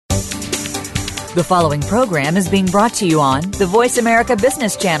The following program is being brought to you on the Voice America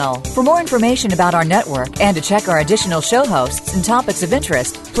Business Channel. For more information about our network and to check our additional show hosts and topics of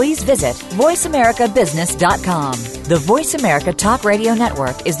interest, please visit voiceamericabusiness.com. The Voice America Talk Radio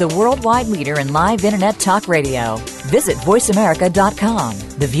Network is the worldwide leader in live Internet talk radio. Visit voiceamerica.com.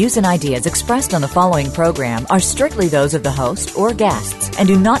 The views and ideas expressed on the following program are strictly those of the host or guests and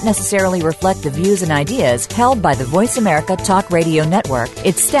do not necessarily reflect the views and ideas held by the Voice America Talk Radio Network,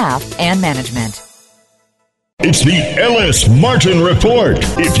 its staff, and management. It's the Ellis Martin Report.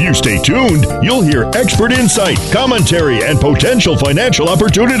 If you stay tuned, you'll hear expert insight, commentary, and potential financial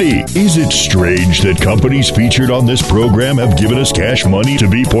opportunity. Is it strange that companies featured on this program have given us cash money to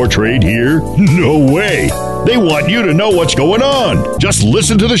be portrayed here? No way. They want you to know what's going on. Just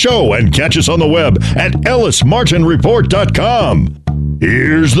listen to the show and catch us on the web at ellismartinreport.com.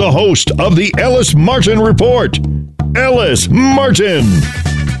 Here's the host of the Ellis Martin Report, Ellis Martin.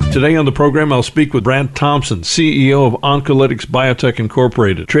 Today on the program, I'll speak with Rant Thompson, CEO of Oncolytics Biotech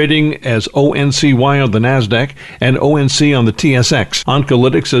Incorporated, trading as ONCY on the NASDAQ and ONC on the TSX.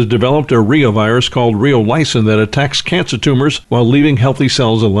 Oncolytics has developed a reovirus called Reolysin that attacks cancer tumors while leaving healthy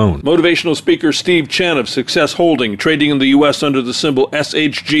cells alone. Motivational speaker Steve Chen of Success Holding, trading in the U.S. under the symbol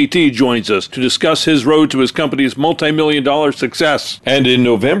SHGT, joins us to discuss his road to his company's multi-million-dollar success. And in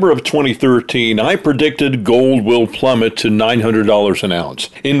November of 2013, I predicted gold will plummet to $900 an ounce.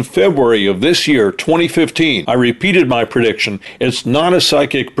 In February of this year, 2015, I repeated my prediction. It's not a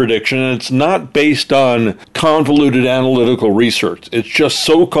psychic prediction, and it's not based on convoluted analytical research. It's just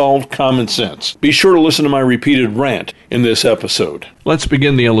so-called common sense. Be sure to listen to my repeated rant in this episode. Let's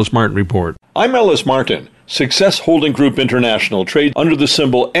begin the Ellis Martin Report. I'm Ellis Martin. Success Holding Group International trades under the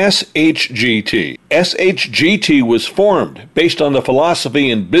symbol SHGT. SHGT was formed based on the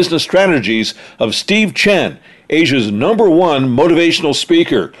philosophy and business strategies of Steve Chen, Asia's #1 motivational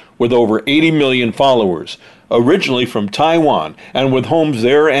speaker with over 80 million followers. Originally from Taiwan and with homes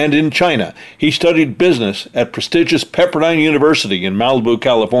there and in China, he studied business at prestigious Pepperdine University in Malibu,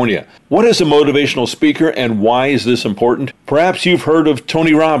 California. What is a motivational speaker and why is this important? Perhaps you've heard of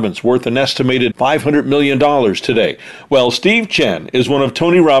Tony Robbins, worth an estimated $500 million today. Well, Steve Chen is one of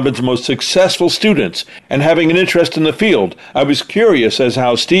Tony Robbins' most successful students, and having an interest in the field, I was curious as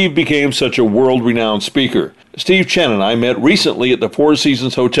how Steve became such a world-renowned speaker. Steve Chen and I met recently at the Four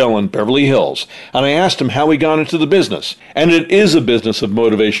Seasons Hotel in Beverly Hills, and I asked him how he got into the business. And it is a business of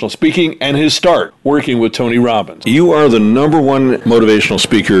motivational speaking and his start working with Tony Robbins. You are the #1 motivational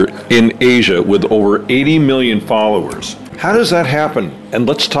speaker in Asia with over 80 million followers. How does that happen? And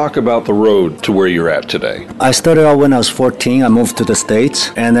let's talk about the road to where you're at today. I started out when I was 14. I moved to the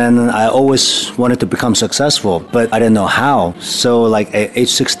States, and then I always wanted to become successful, but I didn't know how. So like at age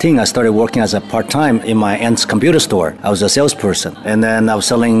 16, I started working as a part-time in my aunt's computer store. I was a salesperson, and then I was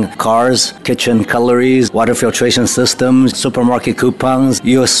selling cars, kitchen cutleries, water filtration systems, supermarket coupons,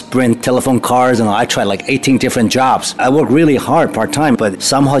 US Sprint telephone cards, and I tried like 18 different jobs. I worked really hard part-time, but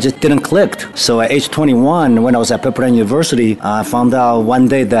somehow it just didn't click. So at age 21, when I was at Pepperdine University, I found out one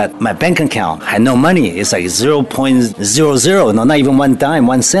day that my bank account had no money. It's like 0.00, no, not even 1 dime,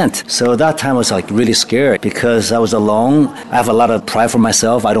 1 cent. So that time I was like really scared because I was alone. I have a lot of pride for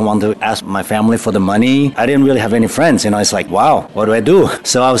myself. I don't want to ask my family for the money. I didn't really have any friends. It's like, wow, what do I do?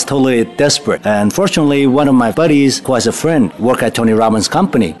 So I was totally desperate. And fortunately, one of my buddies who has a friend worked at Tony Robbins'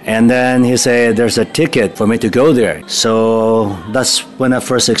 company. And then he said, there's a ticket for me to go there. So that's when I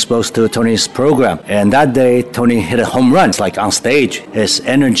first exposed to Tony's program. And that day, Tony hit a home run. It's like on stage, his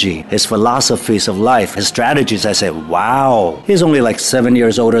energy, his philosophies of life, his strategies. I said, wow. He's only like 7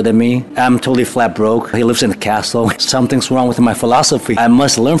 years older than me. I'm totally flat broke. He lives in a castle. Something's wrong with my philosophy. I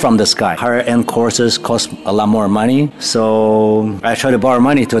must learn from this guy. Higher end courses cost a lot more money. So I tried to borrow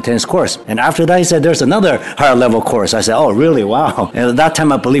money to attend his course. And after that, he said, there's another higher level course. I said, oh, really? Wow. And at that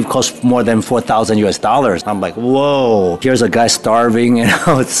time, I believe cost more than $4,000 US. I'm like, whoa, here's a guy starving.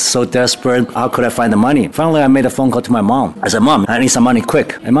 It's so desperate. How could I find the money? Finally, I made a phone call to my mom. I said, Mom, I need some money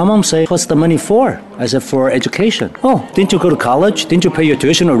quick. And my mom said, what's the money for? I said, for education. Oh, didn't you go to college? Didn't you pay your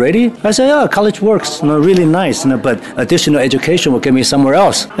tuition already? I said, yeah, college works, really nice, but additional education will get me somewhere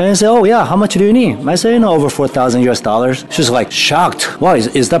else. And I said, oh yeah, how much do you need? I said, over $4,000 US. She's like shocked. Why,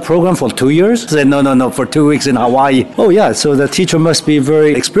 is that program for 2 years? I said, no, for 2 weeks in Hawaii. Oh yeah, so the teacher must be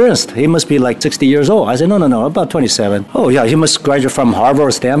very experienced. He must be like 60 years old. I said, no, about 27. Oh yeah, he must graduate from Harvard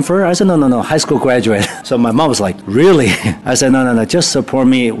or Stanford. I said, no, high school graduate. So my mom was like, really? really? I said, no, just support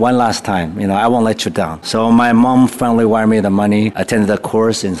me one last time. I won't let you down. So my mom finally wired me the money, attended a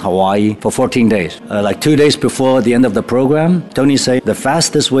course in Hawaii for 14 days. Like 2 days before the end of the program, Tony said, the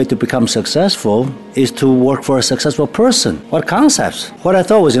fastest way to become successful is to work for a successful person. What concepts? What I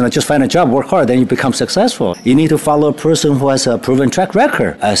thought was, just find a job, work hard, then you become successful. You need to follow a person who has a proven track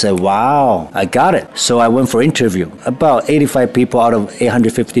record. I said, wow, I got it. So I went for interview. About 85 people out of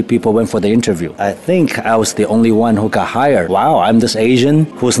 850 people went for the interview. I think I was the only one who got hired. Wow, I'm this Asian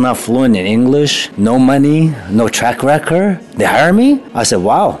who's not fluent in English, no money, no track record. They hire me? I said,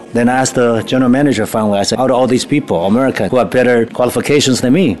 wow. Then I asked the general manager finally, I said, out of all these people, American, who have better qualifications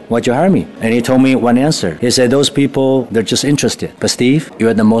than me, why'd you hire me? And he told me one answer. He said, those people, they're just interested. But Steve,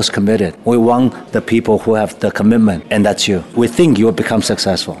 you're the most committed. We want the people who have the commitment, and that's you. We think you will become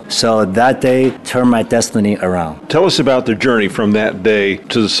successful. So that day turned my destiny around. Tell us about the journey from that day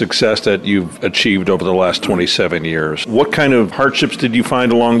to the success that you've achieved over the last 27 years. What kind of hardships did you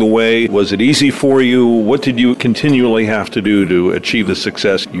find along the way? Was it easy for you? What did you continually have to do to achieve the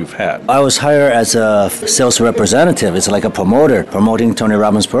success you've had? I was hired as a sales representative. It's like a promoter, promoting Tony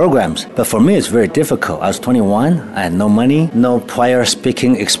Robbins programs. But for me, it's very difficult. I was 21. I had no money, no prior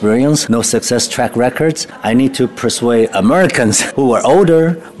speaking experience, no success track records. I need to persuade Americans who were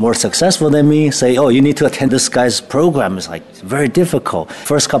older, more successful than me, say, oh, you need to attend this guy's program. It's like very difficult.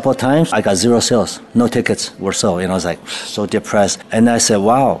 First couple of times, I got zero sales. No tickets were sold. I was like so depressed. And I said,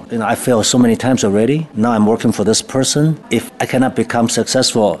 wow, I failed so many times already. Now I'm working for this person. If I cannot become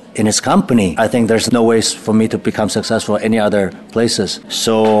successful in his company, I think there's no ways for me to become successful any other places.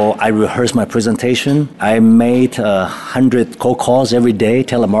 So I rehearsed my presentation. I made 100 cold calls every day,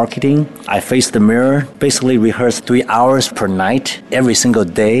 telemarketing. I faced the mirror, basically rehearsed 3 hours per night, every single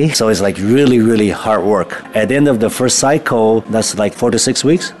day. So it's like really, really hard work. At the end of the first cycle, that's like 4 to 6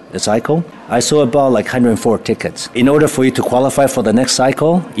 weeks, the cycle, I sold about like 104 tickets. In order for you to qualify for the next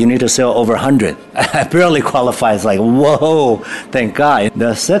cycle, you need to sell over 100. I barely qualified. It's like, whoa, thank God.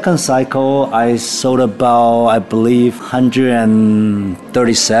 The second cycle, I sold about, I believe,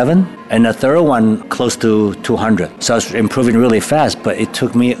 137. And the third one, close to 200. So I was improving really fast, but it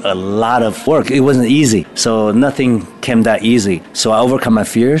took me a lot of work. It wasn't easy. So nothing came that easy. So I overcome my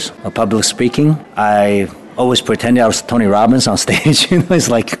fears of public speaking. I always pretended I was Tony Robbins on stage. It's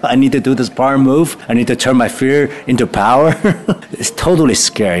like, I need to do this power move. I need to turn my fear into power. It's totally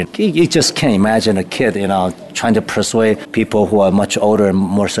scary. You just can't imagine a kid, trying to persuade people who are much older and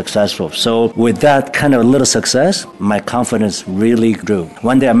more successful. So with that kind of little success, my confidence really grew.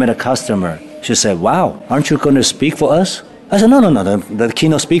 One day I met a customer. She said, wow, aren't you going to speak for us? I said, no. The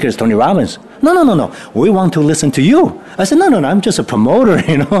keynote speaker is Tony Robbins. No. We want to listen to you. I said, no. I'm just a promoter, I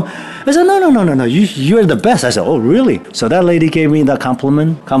said, no. You're the best. I said, oh, really? So that lady gave me that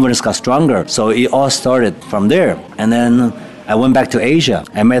compliment. Confidence got stronger. So it all started from there. And then I went back to Asia.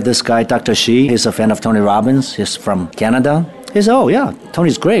 I met this guy, Dr. Shi. He's a fan of Tony Robbins. He's from Canada. He said, oh, yeah,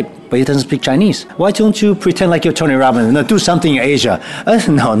 Tony's great, but he doesn't speak Chinese. Why don't you pretend like you're Tony Robbins? Do something in Asia. I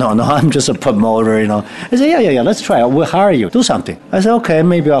said, no, I'm just a promoter, He said, yeah, let's try it. We'll hire you. Do something. I said, okay,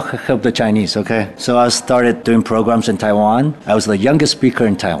 maybe I'll help the Chinese, okay? So I started doing programs in Taiwan. I was the youngest speaker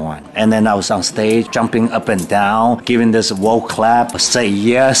in Taiwan. And then I was on stage, jumping up and down, giving this whoa clap, say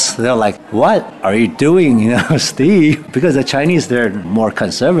yes. They're like, what are you doing, Steve? Because the Chinese, they're more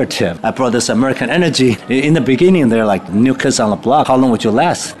conservative. I brought this American energy. In the beginning, they're like, new kids on the block, how long would you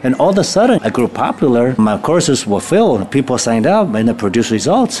last? And all of a sudden, I grew popular. My courses were filled. People signed up and they produced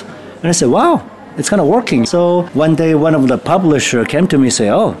results. And I said, wow, it's kind of working. So one day, one of the publishers came to me and said,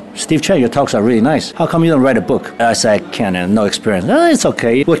 oh, Steve Chen, your talks are really nice. How come you don't write a book? I said, I can't, no experience. Oh, it's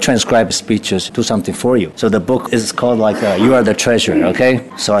okay. We'll transcribe speeches, do something for you. So the book is called You Are the Treasure, okay?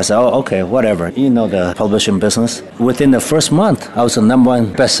 So I said, oh, okay, whatever. The publishing business. Within the first month, I was the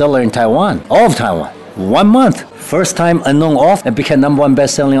 #1 bestseller in Taiwan, all of Taiwan. 1 month. First time unknown author and became #1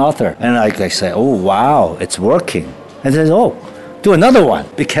 best-selling author. And I said, oh, wow, it's working. And I said, oh, do another one.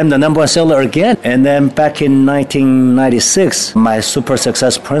 Became the #1 seller again. And then back in 1996, my super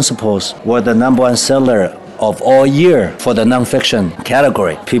success principles were the #1 seller of all year for the nonfiction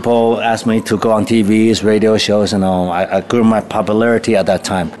category. People asked me to go on TVs, radio shows, I grew my popularity at that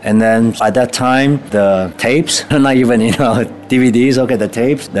time. And then at that time, the tapes, not even, DVDs, okay, the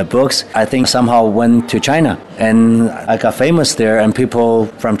tapes, the books, I think somehow went to China. And I got famous there, and people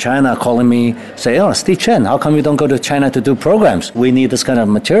from China calling me, say, oh, Steve Chen, how come you don't go to China to do programs? We need this kind of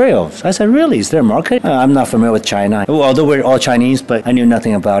materials. I said, really? Is there a market? I'm not familiar with China. Although we're all Chinese, but I knew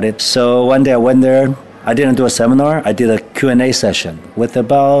nothing about it. So one day I went there. I didn't do a seminar. I did a Q&A session with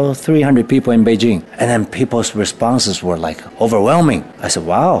about 300 people in Beijing. And then people's responses were like overwhelming. I said,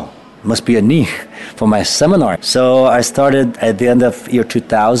 wow, must be a knee for my seminar. So I started at the end of year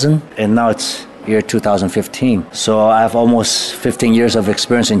 2000, and now it's year 2015. So I have almost 15 years of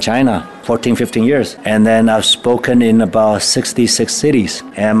experience in China, 15 years. And then I've spoken in about 66 cities.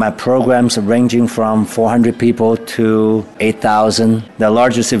 And my programs are ranging from 400 people to 8,000. The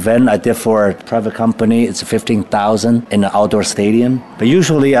largest event I did for a private company, it's 15,000 in an outdoor stadium. But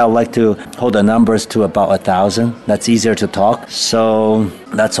usually I like to hold the numbers to about 1,000. That's easier to talk. So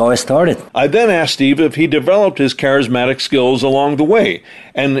that's how I started. I then asked Steve if he developed his charismatic skills along the way,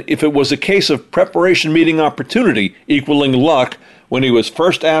 and if it was a case of preparation meeting opportunity equaling luck when he was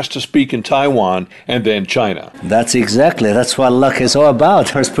first asked to speak in Taiwan and then China. That's what luck is all about.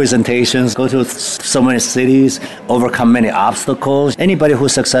 First presentations, go to so many cities, overcome many obstacles. Anybody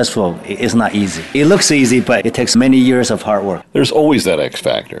who's successful is not easy. It looks easy, but it takes many years of hard work. There's always that X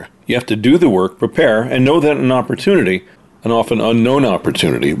factor. You have to do the work, prepare, and know that an opportunity, an often unknown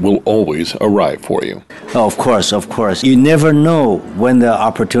opportunity, will always arrive for you. Oh, of course. You never know when the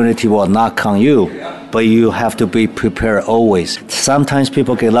opportunity will knock on you, but you have to be prepared always. Sometimes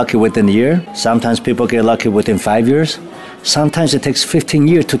people get lucky within a year. Sometimes people get lucky within 5 years. Sometimes it takes 15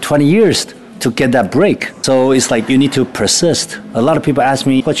 years to 20 years to get that break. So it's like you need to persist. A lot of people ask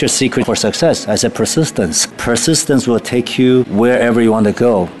me, what's your secret for success? I said persistence. Persistence will take you wherever you want to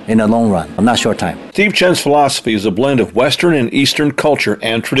go in the long run, not short time. Steve Chen's philosophy is a blend of Western and Eastern culture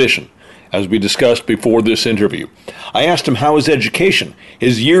and tradition, as we discussed before this interview. I asked him how his education,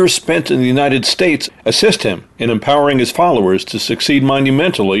 his years spent in the United States, assist him in empowering his followers to succeed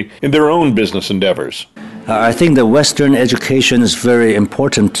monumentally in their own business endeavors. I think the Western education is very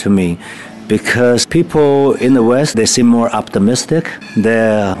important to me, because people in the West, they seem more optimistic,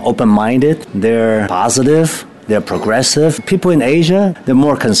 they're open-minded, they're positive, they're progressive. People in Asia, they're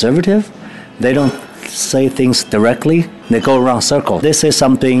more conservative. They don't say things directly. They go around circles. They say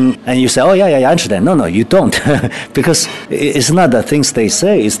something and you say, oh, yeah, I understand. No, you don't. Because it's not the things they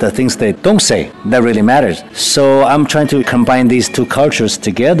say, it's the things they don't say that really matters. So I'm trying to combine these two cultures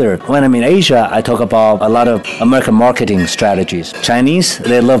together. When I'm in Asia, I talk about a lot of American marketing strategies. Chinese,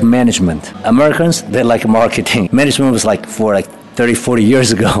 they love management. Americans, they like marketing. Management was like for 30, 40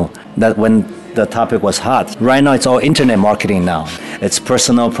 years ago, that when the topic was hot. Right now, it's all internet marketing now. It's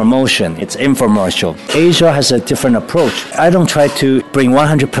personal promotion. It's infomercial. Asia has a different approach. I don't try to bring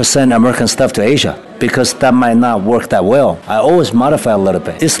 100% American stuff to Asia, because that might not work that well. I always modify a little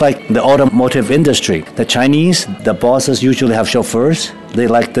bit. It's like the automotive industry. The Chinese, the bosses usually have chauffeurs. They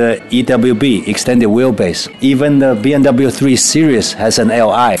like the EWB, extended wheelbase. Even the BMW 3 Series has an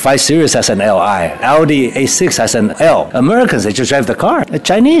LI. 5 Series has an LI. Audi A6 has an L. Americans, they just drive the car. The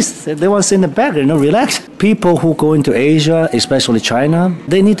Chinese, they want to sit in the back, relax. People who go into Asia, especially China,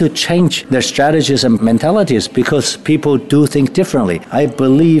 they need to change their strategies and mentalities, because people do think differently. I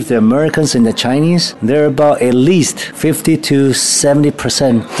believe the Americans and the Chinese, they're about at least 50 to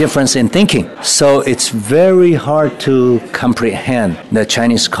 70% difference in thinking. So it's very hard to comprehend the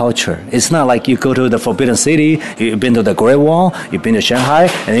Chinese culture. It's not like you go to the Forbidden City, you've been to the Great Wall, you've been to Shanghai,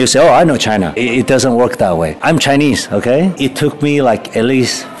 and you say, oh, I know China. It doesn't work that way. I'm Chinese, okay? It took me at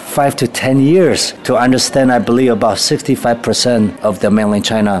least 5 to 10 years to understand, I believe, about 65% of the mainland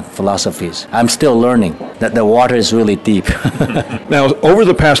China philosophies. I'm still learning that the water is really deep. Now, over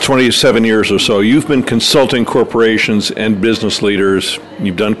the past 27 years or so, you've been consulting corporations and business leaders.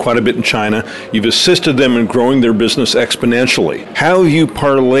 You've done quite a bit in China. You've assisted them in growing their business exponentially. How have you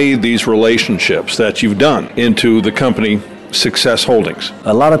parlayed these relationships that you've done into the company Success Holdings?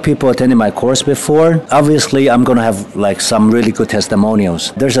 A lot of people attended my course before. Obviously, I'm going to have some really good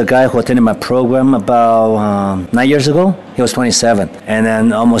testimonials. There's a guy who attended my program about 9 years ago. He was 27 and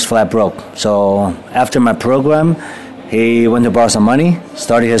then almost flat broke. So after my program, he went to borrow some money,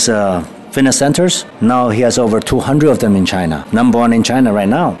 started his fitness centers. Now he has over 200 of them in China. Number one in China right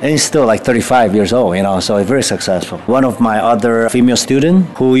now. And he's still 35 years old, so he's very successful. One of my other female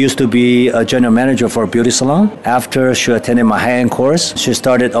students who used to be a general manager for a beauty salon, after she attended my high-end course, she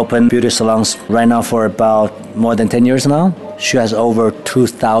started open beauty salons right now for about more than 10 years now. She has over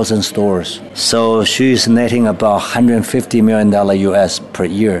 2,000 stores. So she's netting about $150 million US per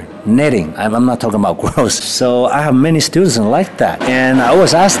year. Netting. I'm not talking about gross. So I have many students like that. And I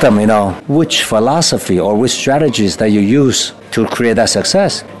always ask them, which philosophy or which strategies that you use to create that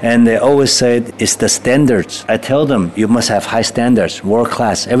success. And they always said it's the standards. I tell them you must have high standards, world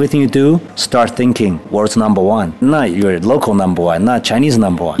class. Everything you do, start thinking world's number one. Not your local number one, not Chinese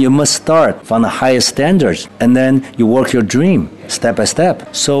number one. You must start from the highest standards and then you work your dream. step by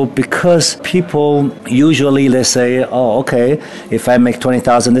step. So because people usually, they say, oh, okay, if I make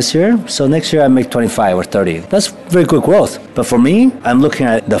 20,000 this year, so next year I make 25 or 30. That's very good growth. But for me, I'm looking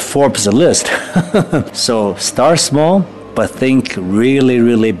at the Forbes list. So start small, but think really,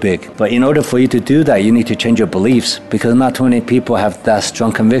 really big. But in order for you to do that, you need to change your beliefs, because not too many people have that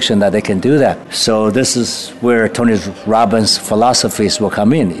strong conviction that they can do that. So this is where Tony Robbins' philosophies will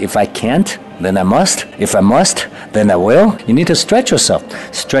come in. If I can't, then I must. If I must, then I will. You need to stretch yourself.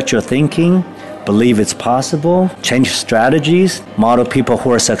 Stretch your thinking. Believe it's possible, change strategies, model people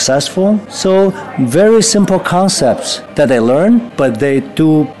who are successful. So very simple concepts that they learn, but they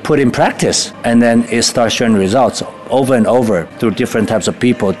do put in practice, and then it starts showing results over and over through different types of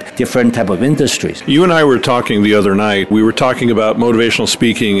people, different type of industries. You and I were talking the other night. We were talking about motivational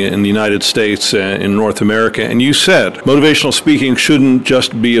speaking in the United States and in North America, and you said motivational speaking shouldn't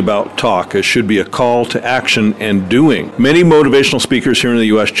just be about talk. It should be a call to action and doing. Many motivational speakers here in the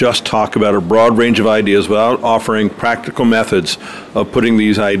U.S. just talk about a broad range of ideas without offering practical methods of putting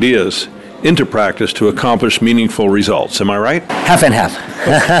these ideas into practice to accomplish meaningful results. Am I right? Half and half.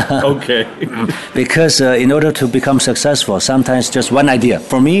 Okay. Because in order to become successful, sometimes just one idea.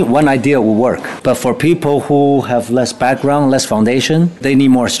 For me, one idea will work. But for people who have less background, less foundation, they need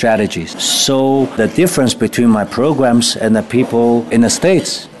more strategies. So the difference between my programs and the people in the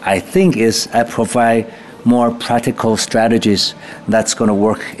States, I think, is I provide more practical strategies that's going to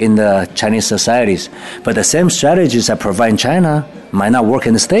work in the Chinese societies. But the same strategies I provide in China might not work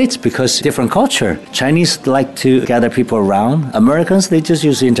in the States because different culture. Chinese like to gather people around. Americans, they just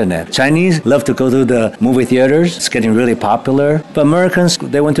use the internet. Chinese love to go to the movie theaters. It's getting really popular. But Americans,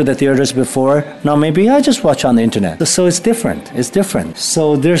 they went to the theaters before. Now maybe I just watch on the internet. So it's different. It's different.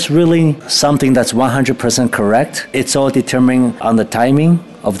 So there's really something that's 100% correct. It's all determined on the timing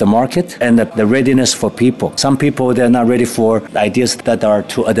of the market and the readiness for people. Some people, they're not ready for ideas that are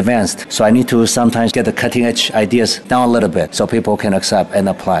too advanced. So I need to sometimes get the cutting edge ideas down a little bit so people can accept and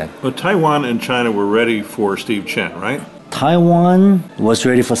apply. But Taiwan and China were ready for Steve Chen, right? Taiwan was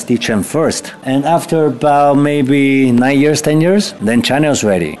ready for Steve Chen first. And after about maybe 9 years, 10 years, then China was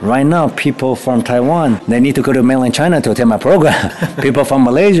ready. Right now, people from Taiwan, they need to go to mainland China to attend my program. People from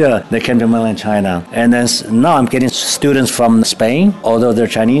Malaysia, they came to mainland China. And then now I'm getting students from Spain, although they're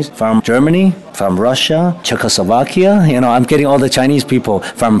Chinese, from Germany, from Russia, Czechoslovakia. I'm getting all the Chinese people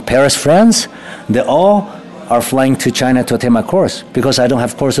from Paris, France. They all are flying to China to attend my course because I don't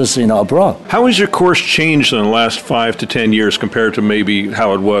have courses, abroad. How has your course changed in the last 5 to 10 years compared to maybe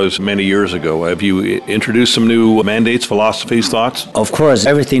how it was many years ago? Have you introduced some new mandates, philosophies, thoughts? Of course,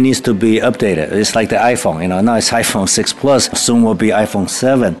 everything needs to be updated. It's like the iPhone, now it's iPhone 6 Plus, soon will be iPhone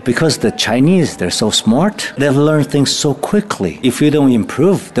 7. Because the Chinese, they're so smart, they learn things so quickly. If you don't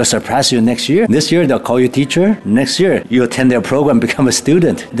improve, they'll surpass you next year. This year, they'll call you teacher. Next year, you attend their program, become a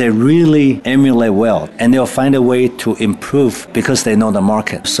student. They really emulate well, and they'll find a way to improve because they know the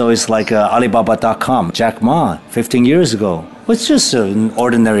market. So it's like Alibaba.com. Jack Ma, 15 years ago, was just an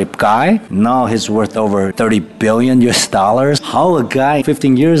ordinary guy. Now he's worth over $30 billion US dollars. How a guy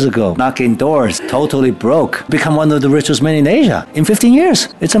 15 years ago, knocking doors, totally broke, become one of the richest men in Asia in 15 years?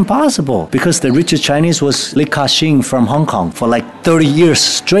 It's impossible because the richest Chinese was Li Ka-shing from Hong Kong for like 30 years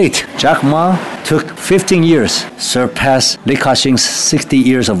straight. Jack Ma took 15 years, surpassed Li Ka-shing's 60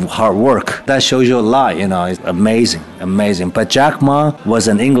 years of hard work. That shows you a lot, It's amazing. But Jack Ma was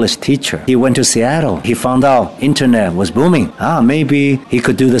an English teacher. He went to Seattle. He found out internet was booming. Maybe he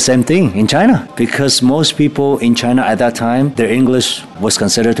could do the same thing in China, because most people in China at that time, their English was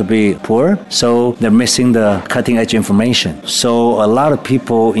considered to be poor, so they're missing the cutting edge information. So a lot of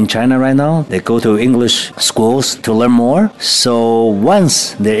people in China right now, they go to English schools to learn more. So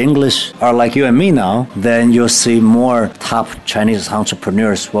once their English are like you and me now, then you'll see more top Chinese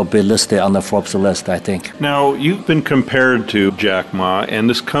entrepreneurs will be listed on the Forbes list, I think. Now, you've been compared to Jack Ma, and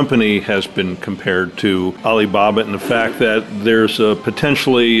this company has been compared to Alibaba in the fact that there's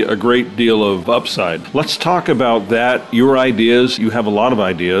potentially a great deal of upside. Let's talk about that, your ideas. You have a lot of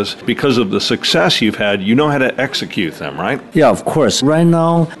ideas. Because of the success you've had, you know how to execute them, right? Yeah, of course. Right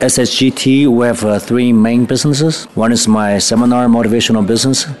now, SHGT, we have 3 main businesses. One is my seminar motivational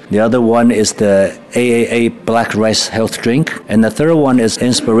business. The other one is the AAA Black Rice Health Drink. And the third one is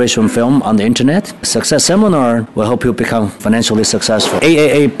inspiration film on the internet. Success Seminar will help you become financially successful.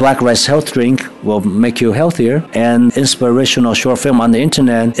 AAA Black Rice Health Drink will make you healthier. And inspirational short film on the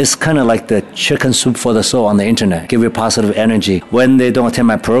internet is kind of like the chicken soup for the soul on the internet. Give you positive energy. When they don't attend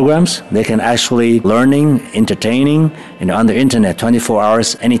my programs, they can actually learning, entertaining, on the internet 24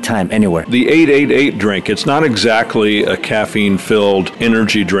 hours, anytime, anywhere. The 888 drink, it's not exactly a caffeine-filled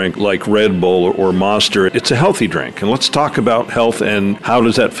energy drink like Red Bull or Monster. It's a healthy drink. And let's talk about health and how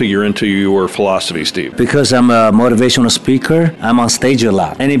does that figure into your philosophy, Steve? Because I'm a motivational speaker, I'm on stage a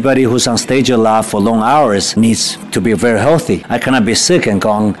lot. Anybody who's on stage a lot for long hours needs to be very healthy. I cannot be sick and go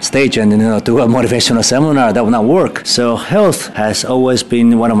on stage and do a motivational seminar. That will not work. So health has always been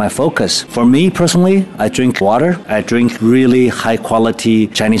one of my focus. For me personally, I drink water. I drink really high quality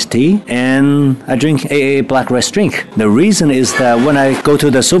Chinese tea, and I drink AA black rice drink. The reason is that when I go to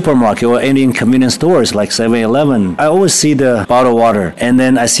the supermarket or any convenience stores like 7-Eleven, I always see the bottled water, and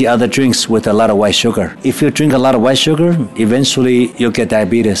then I see other drinks with a lot of white sugar. If you drink a lot of white sugar, eventually you'll get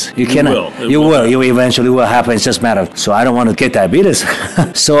diabetes. You eventually will happen. It's just a matter. So I don't want to get diabetes.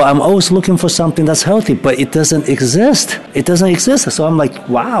 So I'm always looking for something that's healthy, but it doesn't exist. It doesn't exist. So I'm like,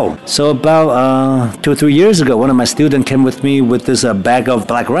 wow. So about 2 or 3 years ago, one of my students came with me with this bag of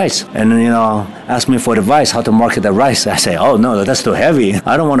black rice, and asked me for advice how to market the rice. I say, oh no, that's too heavy.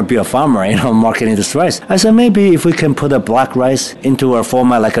 I don't want to be a farmer, marketing this rice. I said, maybe if we can put a black rice into a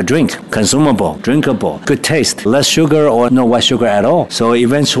format like a drink, consumable, drinkable, good taste, less sugar or no white sugar at all. So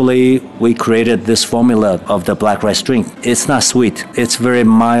eventually we created this formula of the black rice drink. It's not sweet. It's very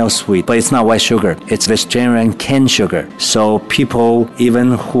mild sweet, but it's not white sugar. It's vegetarian cane sugar. So people,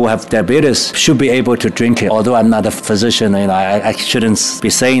 even who have diabetes, should be able to drink it. Although I'm not a physician, I shouldn't be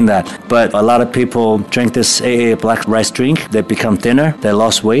saying that. But a lot of people drink this AA black rice drink. They become thinner. They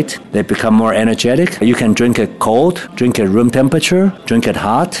lost weight. They become more energetic. You can drink it cold, drink it room temperature, drink it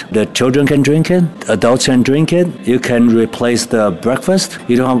hot. The children can drink it. Adults can drink it. You can replace the breakfast.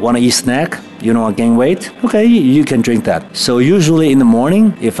 You don't want to eat snack. You don't want to gain weight? Okay, you can drink that. So usually in the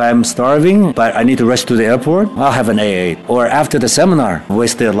morning, if I'm starving, but I need to rush to the airport, I'll have an AA. Or after the seminar,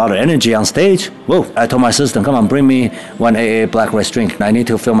 wasted a lot of energy on stage. Whoa, I told my assistant, come on, bring me one AA black rice drink. I need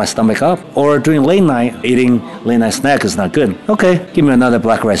to fill my stomach up. Or during late night, eating late night snack is not good. Okay, give me another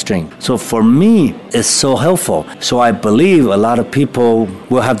black rice drink. So for me, it's so helpful. So I believe a lot of people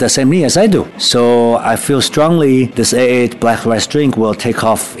will have the same need as I do. So I feel strongly this AA black rice drink will take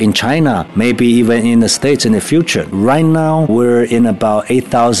off in China, maybe even in the States in the future. Right now, we're in about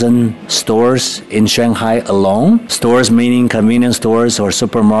 8,000 stores in Shanghai alone. Stores meaning convenience stores or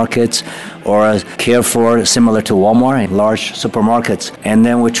supermarkets or Carrefour, similar to Walmart, large supermarkets. And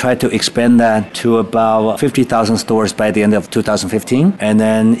then we try to expand that to about 50,000 stores by the end of 2015. And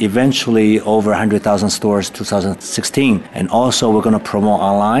then eventually over 100,000 stores 2016. And also we're going to promote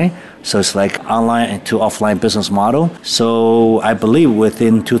online. So it's like online to offline business model. So I believe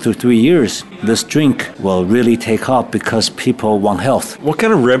within 2 to 3 years, this drink will really take off because people want health. What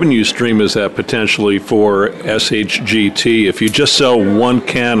kind of revenue stream is that potentially for SHGT if you just sell one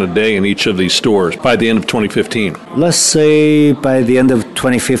can a day in each of these stores by the end of 2015? Let's say by the end of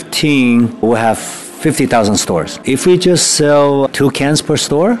 2015, we'll have 50,000 stores. If we just sell 2 cans per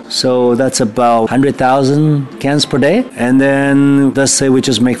store, so that's about 100,000 cans per day. And then let's say we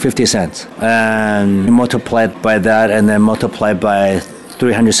just make 50 cents and multiply it by that and then multiply by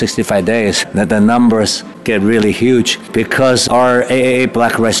 365 days, that the numbers get really huge because our AA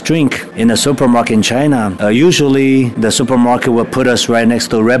black rice drink in a supermarket in China, usually the supermarket will put us right next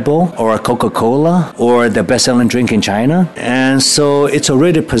to Red Bull or Coca-Cola or the best-selling drink in China. And so it's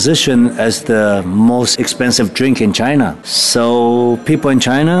already positioned as the most expensive drink in China. So people in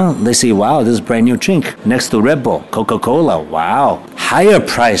China, they see, wow, this is a brand new drink next to Red Bull, Coca-Cola. Wow, higher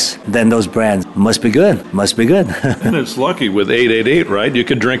price than those brands. Must be good. And it's lucky with 888, right? You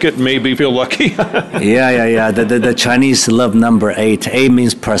could drink it and maybe feel lucky. Yeah. The Chinese love number 8. 8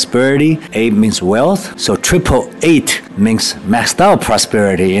 means prosperity. 8 means wealth. So 888 means maxed out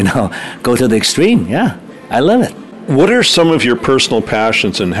prosperity, Go to the extreme. Yeah, I love it. What are some of your personal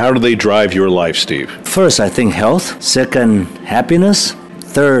passions and how do they drive your life, Steve? First, I think health. Second, happiness.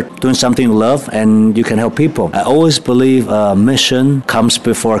 Third, doing something you love and you can help people. I always believe mission comes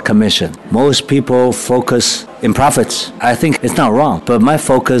before commission. Most people focus in profits. I think it's not wrong, but my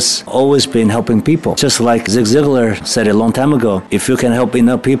focus always been helping people. Just like Zig Ziglar said a long time ago, if you can help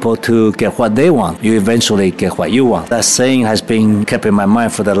enough people to get what they want, you eventually get what you want. That saying has been kept in my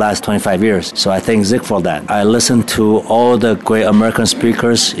mind for the last 25 years. So I thank Zig for that. I listen to all the great American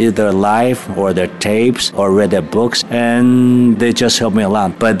speakers, either live or their tapes or read their books, and they just helped me a lot.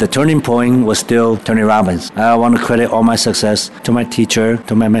 But the turning point was still Tony Robbins. I want to credit all my success to my teacher,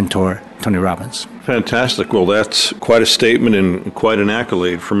 to my mentor, Tony Robbins. Fantastic. Well, that's quite a statement and quite an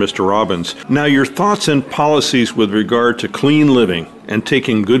accolade for Mr. Robbins. Now, your thoughts and policies with regard to clean living and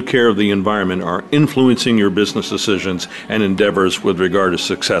taking good care of the environment are influencing your business decisions and endeavors with regard to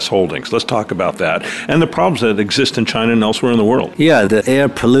Success Holdings. Let's talk about that and the problems that exist in China and elsewhere in the world. Yeah, the air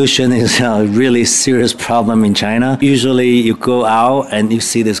pollution is a really serious problem in China. Usually you go out and you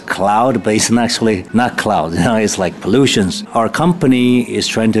see this cloud, but it's actually not cloud. It's like pollutions. Our company is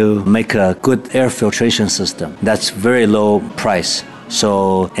trying to make a good air filtration system that's very low price,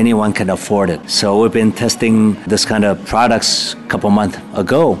 so anyone can afford it. So we've been testing this kind of products a couple months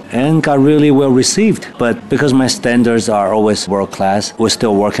ago and got really well received. But because my standards are always world class, we're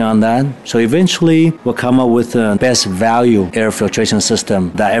still working on that. So eventually we'll come up with the best value air filtration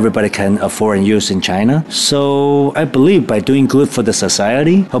system that everybody can afford and use in China. So I believe by doing good for the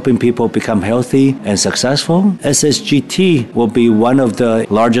society, helping people become healthy and successful, SHGT will be one of the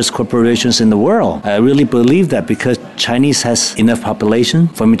largest corporations in the world. I really believe that because Chinese has enough population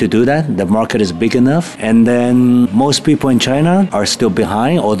for me to do that. The market is big enough. And then most people in China are still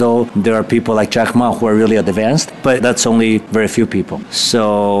behind, although there are people like Jack Ma who are really advanced, but that's only very few people.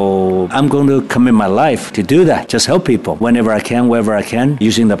 So I'm going to commit my life to do that. Just help people whenever I can, wherever I can,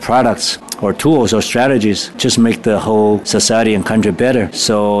 using the products or tools or strategies, just make the whole society and country better.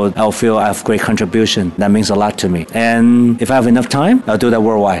 So I'll feel I have great contribution. That means a lot to me. And if I have enough time, I'll do that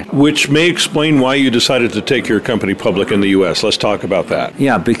worldwide. Which may explain why you decided to take your company public in the U.S. Let's talk about that.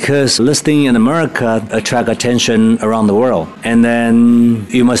 Yeah, because listing in America attract attention around the world. And then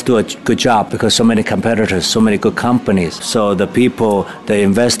you must do a good job because so many competitors, so many good companies. So the people, the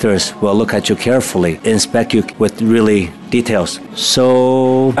investors will look at you carefully, inspect you with really details.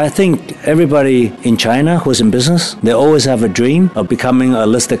 So I think everybody in China who's in business, they always have a dream of becoming a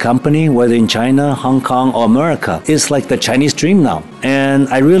listed company, whether in China, Hong Kong, or America. It's like the Chinese dream now. And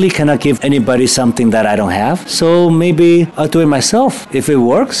I really cannot give anybody something that I don't have. So maybe I'll do it myself. If it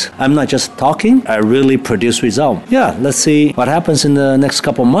works, I'm not just talking, I really produce result. Yeah, let's see what happens in the next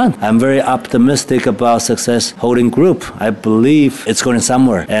couple months. I'm very optimistic about Success Holding Group. I believe it's going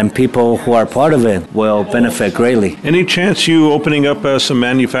somewhere and people who are part of it will benefit greatly. Any chance you opening up some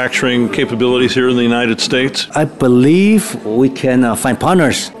manufacturing capabilities here in the United States? I believe we can find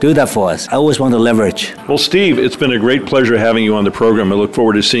partners, do that for us. I always want to leverage. Well, Steve, it's been a great pleasure having you on the program. I look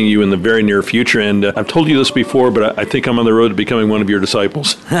forward to seeing you in the very near future. And I've told you this before, but I think I'm on the road to becoming one of your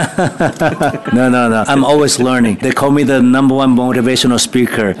disciples. No. I'm always learning. They call me the #1 motivational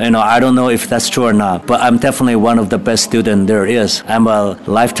speaker. I don't know if that's true or not, but I'm definitely one of the best students there is. I'm a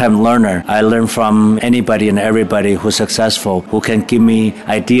lifetime learner. I learn from anybody and everybody who's successful, who can give me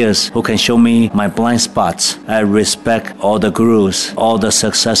ideas, who can show me my blind spots. I respect all the gurus, all the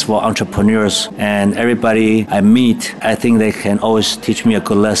successful entrepreneurs, and everybody I meet, I think they can always teach me a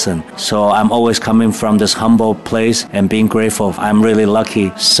good lesson. So I'm always coming from this humble place and being grateful. I'm really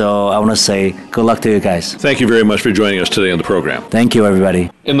lucky. So I want to say good luck to you guys. Thank you very much for joining us today on the program. Thank you, everybody.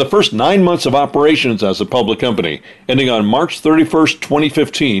 In the first 9 months of operations as a public company, ending on March 31st,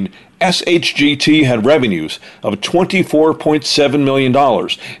 2015, SHGT had revenues of $24.7 million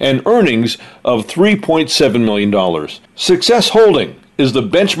and earnings of $3.7 million. Success Holding is the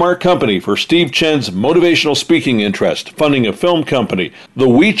benchmark company for Steve Chen's motivational speaking interest, funding a film company, the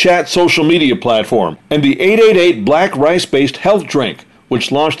WeChat social media platform, and the 888 black rice-based health drink,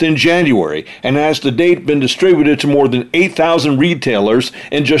 which launched in January and has to date been distributed to more than 8,000 retailers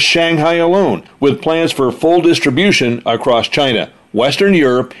in just Shanghai alone, with plans for full distribution across China, Western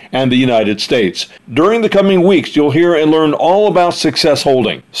Europe, and the United States. During the coming weeks, you'll hear and learn all about Success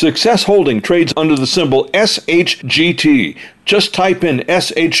Holding. Success Holding trades under the symbol SHGT. Just type in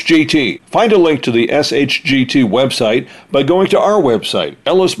SHGT. Find a link to the SHGT website by going to our website,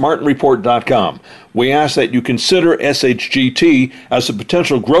 ellismartinreport.com. We ask that you consider SHGT as a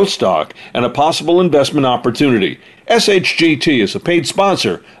potential growth stock and a possible investment opportunity. SHGT is a paid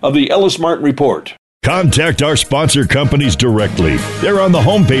sponsor of the Ellis Martin Report. Contact our sponsor companies directly. They're on the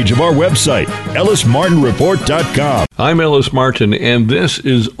homepage of our website, ellismartinreport.com. I'm Ellis Martin, and this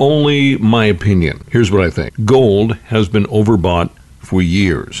is only my opinion. Here's what I think. Gold has been overbought for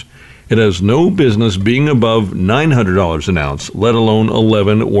years. It has no business being above $900 an ounce, let alone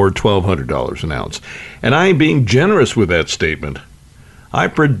 $1,100 or $1,200 an ounce. And I'm being generous with that statement. I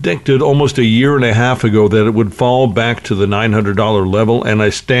predicted almost a year and a half ago that it would fall back to the $900 level, and I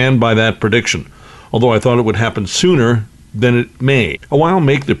stand by that prediction. Although I thought it would happen sooner than it may. Oh, I'll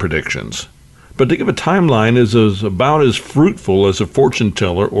make the predictions. But to give a timeline is about as fruitful as a fortune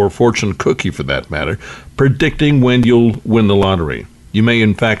teller, or fortune cookie for that matter, predicting when you'll win the lottery. You may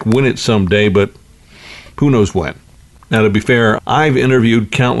in fact win it someday, but who knows when. Now, to be fair, I've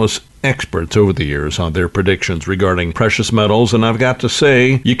interviewed countless experts over the years on their predictions regarding precious metals, and I've got to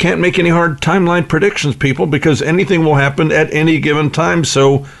say, you can't make any hard timeline predictions, people, because anything will happen at any given time,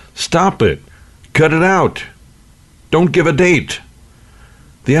 so stop it. Cut it out. Don't give a date.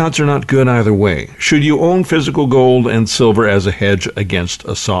 The odds are not good either way. Should you own physical gold and silver as a hedge against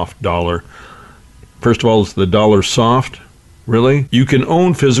a soft dollar? First of all, is the dollar soft? Really? You can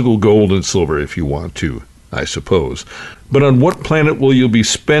own physical gold and silver if you want to, I suppose. But on what planet will you be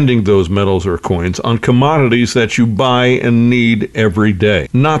spending those metals or coins? On commodities that you buy and need every day.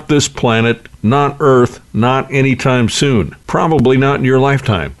 Not this planet, not Earth, not anytime soon. Probably not in your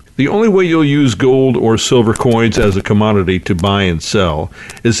lifetime. The only way you'll use gold or silver coins as a commodity to buy and sell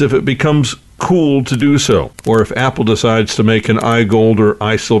is if it becomes cool to do so, or if Apple decides to make an iGold or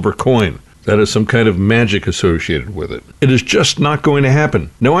iSilver coin. That is some kind of magic associated with it. It is just not going to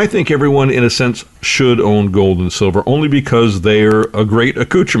happen. Now, I think everyone, in a sense, should own gold and silver only because they are a great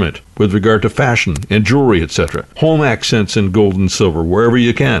accoutrement with regard to fashion and jewelry, etc. Home accents in gold and silver wherever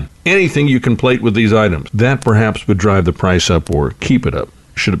you can. Anything you can plate with these items. That perhaps would drive the price up or keep it up,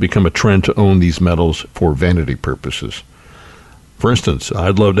 should it become a trend to own these metals for vanity purposes. For instance,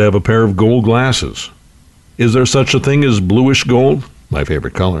 I'd love to have a pair of gold glasses. Is there such a thing as bluish gold? My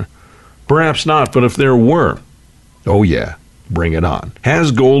favorite color. Perhaps not, but if there were, oh yeah, bring it on.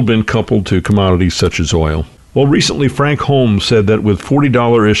 Has gold been coupled to commodities such as oil? Well, recently Frank Holmes said that with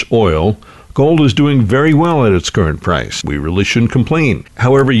 $40-ish oil, gold is doing very well at its current price. We really shouldn't complain.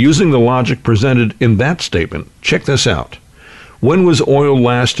 However, using the logic presented in that statement, check this out. When was oil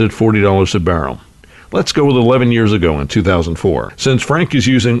last at $40 a barrel? Let's go with 11 years ago in 2004. Since Frank is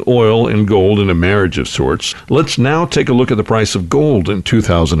using oil and gold in a marriage of sorts, let's now take a look at the price of gold in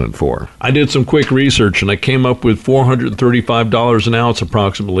 2004. I did some quick research and I came up with $435 an ounce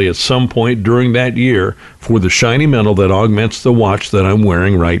approximately at some point during that year for the shiny metal that augments the watch that I'm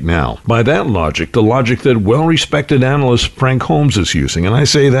wearing right now. By that logic, the logic that well-respected analyst Frank Holmes is using, and I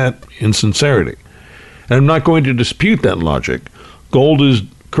say that in sincerity, and I'm not going to dispute that logic, gold is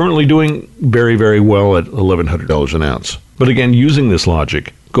currently doing very, very well at $1,100 an ounce. But again, using this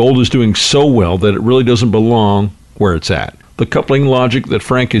logic, gold is doing so well that it really doesn't belong where it's at. The coupling logic that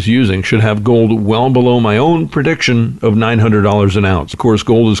Frank is using should have gold well below my own prediction of $900 an ounce. Of course,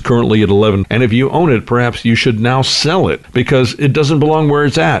 gold is currently at $11, and if you own it, perhaps you should now sell it because it doesn't belong where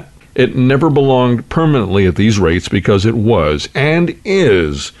it's at. It never belonged permanently at these rates because it was and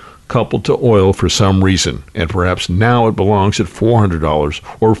is coupled to oil for some reason, and perhaps now it belongs at $400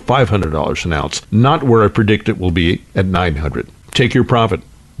 or $500 an ounce, not where I predict it will be at $900. Take your profit.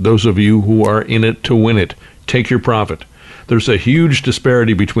 Those of you who are in it to win it, take your profit. There's a huge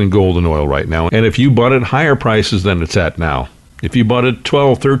disparity between gold and oil right now, and if you bought at higher prices than it's at now, if you bought at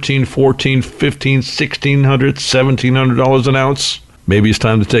 $1,200, $1,300, $1,400, $1,500, $1,600, $1,700 an ounce, maybe it's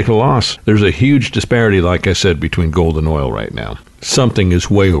time to take a loss. There's a huge disparity, like I said, between gold and oil right now. Something is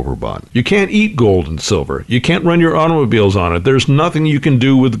way overbought. You can't eat gold and silver. You can't run your automobiles on it. There's nothing you can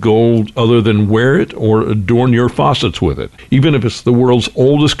do with gold other than wear it or adorn your faucets with it. Even if it's the world's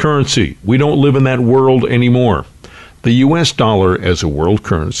oldest currency, we don't live in that world anymore. The U.S. dollar as a world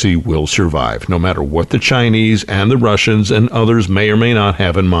currency will survive, no matter what the Chinese and the Russians and others may or may not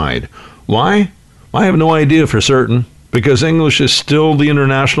have in mind. Why? I have no idea for certain. Because English is still the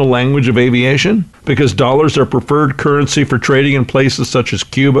international language of aviation? Because dollars are preferred currency for trading in places such as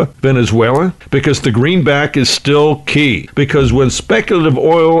Cuba, Venezuela? Because the greenback is still key? Because when speculative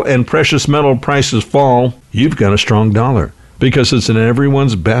oil and precious metal prices fall, you've got a strong dollar. Because it's in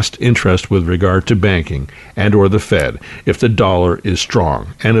everyone's best interest with regard to banking and or the Fed if the dollar is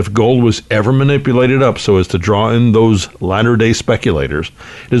strong. And if gold was ever manipulated up so as to draw in those latter-day speculators,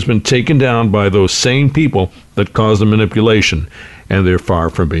 it has been taken down by those same people that caused the manipulation, and they're far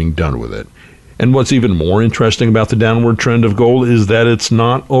from being done with it. And what's even more interesting about the downward trend of gold is that it's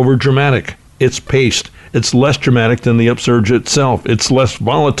not over-dramatic. It's paced. It's less dramatic than the upsurge itself. It's less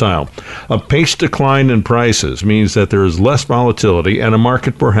volatile. A paced decline in prices means that there is less volatility and a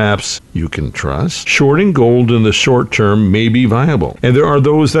market perhaps you can trust. Shorting gold in the short term may be viable, and there are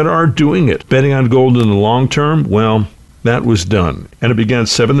those that are doing it. Betting on gold in the long term, well, that was done, and it began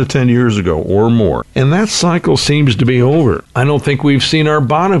 7 to 10 years ago or more. And that cycle seems to be over. I don't think we've seen our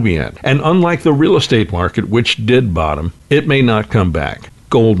bottom yet. And unlike the real estate market, which did bottom, it may not come back.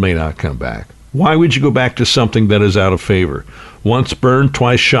 Gold may not come back. Why would you go back to something that is out of favor? Once burned,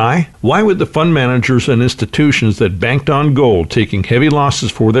 twice shy? Why would the fund managers and institutions that banked on gold taking heavy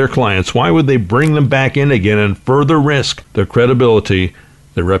losses for their clients, why would they bring them back in again and further risk their credibility,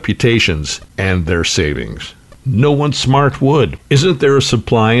 their reputations, and their savings? No one smart would. Isn't there a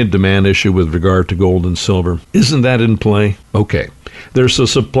supply and demand issue with regard to gold and silver? Isn't that in play? Okay. There's a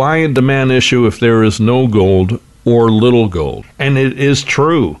supply and demand issue if there is no gold or little gold. And it is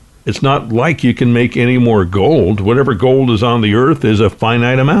true. It's not like you can make any more gold. Whatever gold is on the earth is a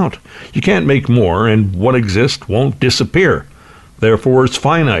finite amount. You can't make more, and what exists won't disappear. Therefore, it's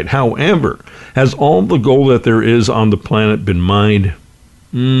finite. However, has all the gold that there is on the planet been mined?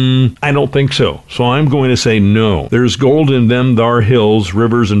 I don't think so. So I'm going to say no. There's gold in them thar hills,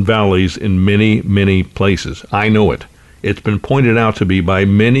 rivers, and valleys in many, many places. I know it. It's been pointed out to be by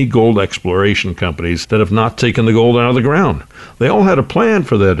many gold exploration companies that have not taken the gold out of the ground. They all had a plan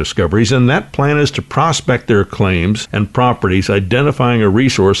for their discoveries, and that plan is to prospect their claims and properties, identifying a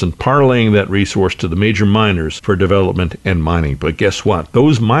resource and parlaying that resource to the major miners for development and mining. But guess what?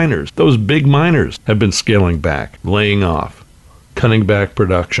 Those miners, those big miners, have been scaling back, laying off, cutting back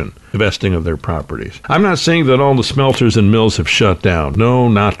production, divesting of their properties. I'm not saying that all the smelters and mills have shut down. No,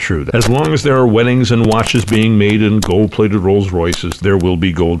 not true. As long as there are weddings and watches being made in gold-plated Rolls Royces, there will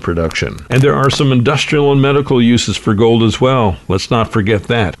be gold production. And there are some industrial and medical uses for gold as well. Let's not forget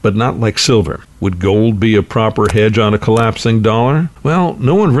that, but not like silver. Would gold be a proper hedge on a collapsing dollar? Well,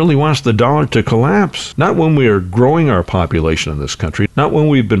 no one really wants the dollar to collapse. Not when we are growing our population in this country, not when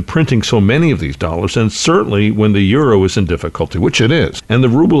we've been printing so many of these dollars, and certainly when the euro is in difficulty, which it is, and the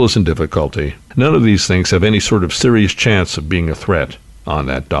ruble is in difficulty. None of these things have any sort of serious chance of being a threat on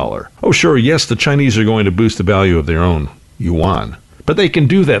that dollar. Oh, sure, yes, the Chinese are going to boost the value of their own yuan. But they can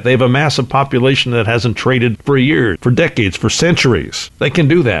do that. They have a massive population that hasn't traded for years, for decades, for centuries. They can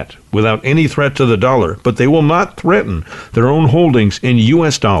do that without any threat to the dollar, but they will not threaten their own holdings in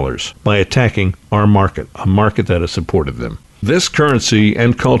U.S. dollars by attacking our market, a market that has supported them. This currency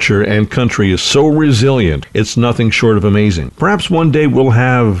and culture and country is so resilient, it's nothing short of amazing. Perhaps one day we'll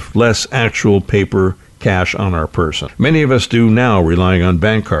have less actual paper cash on our person. Many of us do now, relying on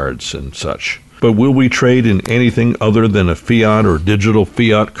bank cards and such. But will we trade in anything other than a fiat or digital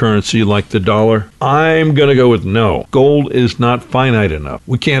fiat currency like the dollar? I'm going to go with no. Gold is not finite enough.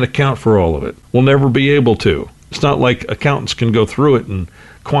 We can't account for all of it. We'll never be able to. It's not like accountants can go through it and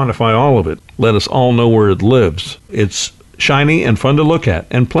quantify all of it. Let us all know where it lives. It's shiny and fun to look at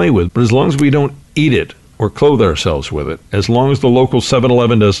and play with, but as long as we don't eat it or clothe ourselves with it, as long as the local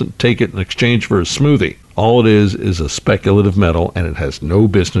 7-Eleven doesn't take it in exchange for a smoothie, all it is a speculative metal, and it has no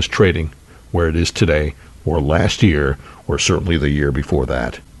business trading where it is today, or last year, or certainly the year before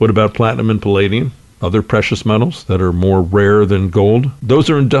that. What about platinum and palladium? Other precious metals that are more rare than gold? Those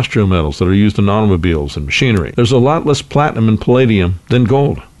are industrial metals that are used in automobiles and machinery. There's a lot less platinum and palladium than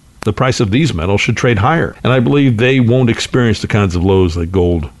gold. The price of these metals should trade higher, and I believe they won't experience the kinds of lows that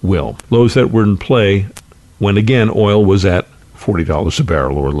gold will. Lows that were in play when, again, oil was at $40 a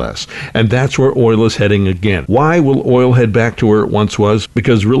barrel or less. And that's where oil is heading again. Why will oil head back to where it once was?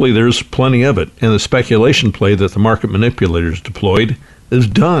 Because really there's plenty of it, and the speculation play that the market manipulators deployed is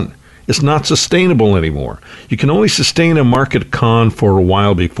done. It's not sustainable anymore. You can only sustain a market con for a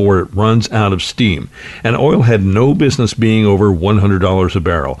while before it runs out of steam. And oil had no business being over $100 a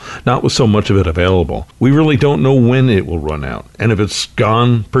barrel, not with so much of it available. We really don't know when it will run out. And if it's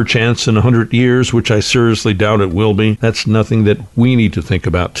gone perchance in 100 years, which I seriously doubt it will be, that's nothing that we need to think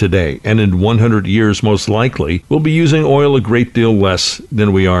about today. And in 100 years, most likely, we'll be using oil a great deal less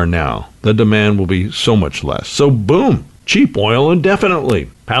than we are now. The demand will be so much less. So boom! Cheap oil indefinitely.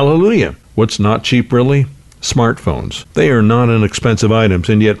 Hallelujah. What's not cheap, really? Smartphones. They are not inexpensive items,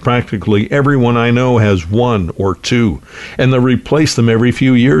 and yet practically everyone I know has one or two, and they replace them every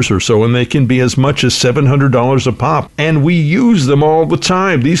few years or so, and they can be as much as $700 a pop. And we use them all the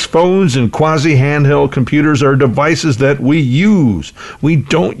time. These phones and quasi-handheld computers are devices that we use. We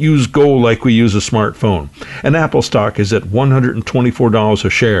don't use gold like we use a smartphone. And Apple stock is at $124 a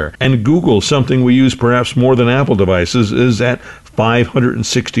share, and Google, something we use perhaps more than Apple devices, is at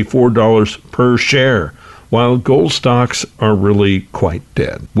 $564 per share. While gold stocks are really quite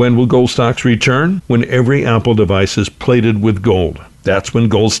dead. When will gold stocks return? When every Apple device is plated with gold. That's when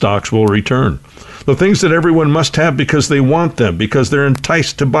gold stocks will return. The things that everyone must have because they want them, because they're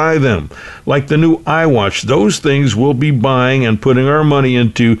enticed to buy them, like the new iWatch, those things we'll be buying and putting our money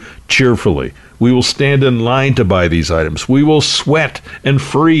into cheerfully. We will stand in line to buy these items. We will sweat and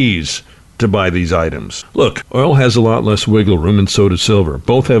freeze to buy these items. Look, oil has a lot less wiggle room, and so does silver.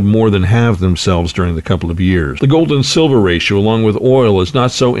 Both have more than halved themselves during the couple of years. The gold and silver ratio, along with oil, is not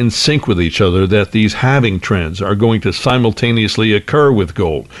so in sync with each other that these halving trends are going to simultaneously occur with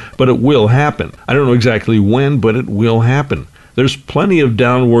gold. But it will happen. I don't know exactly when, but it will happen. There's plenty of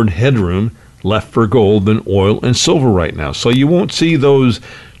downward headroom left for gold than oil and silver right now. So you won't see those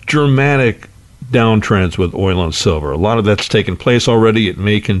dramatic downtrends with oil and silver. A lot of that's taken place already. It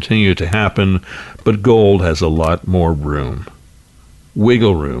may continue to happen, but gold has a lot more room.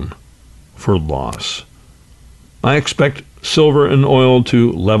 wiggle room for loss. I expect silver and oil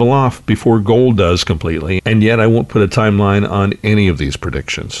to level off before gold does completely, and yet I won't put a timeline on any of these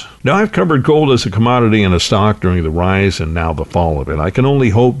predictions. Now, I've covered gold as a commodity and a stock during the rise and now the fall of it. I can only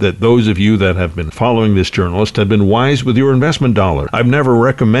hope that those of you that have been following this journalist have been wise with your investment dollar. I've never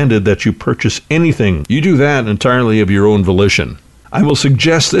recommended that you purchase anything. You do that entirely of your own volition. I will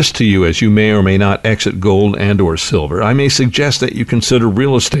suggest this to you as you may or may not exit gold and or silver. I may suggest that you consider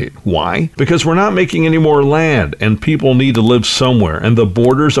real estate. Why? Because we're not making any more land and people need to live somewhere, and the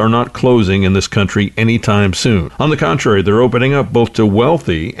borders are not closing in this country anytime soon. On the contrary, they're opening up both to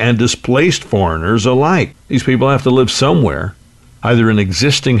wealthy and displaced foreigners alike. These people have to live somewhere, either in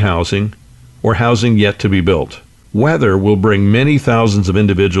existing housing or housing yet to be built. Weather will bring many thousands of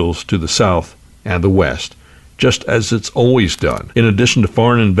individuals to the south and the west, just as it's always done. In addition to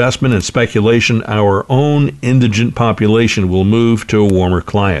foreign investment and speculation, our own indigent population will move to a warmer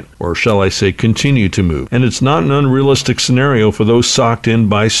climate, or shall I say continue to move. And it's not an unrealistic scenario for those socked in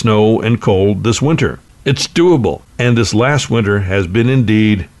by snow and cold this winter. It's doable, and this last winter has been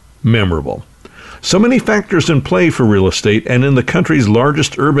indeed memorable. So many factors in play for real estate, and in the country's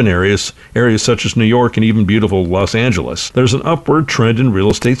largest urban areas such as New York and even beautiful Los Angeles, there's an upward trend in real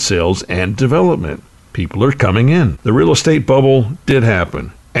estate sales and development. People are coming in. The real estate bubble did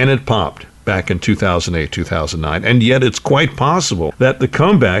happen, and it popped back in 2008, 2009, and yet it's quite possible that the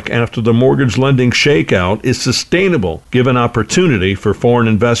comeback after the mortgage lending shakeout is sustainable given opportunity for foreign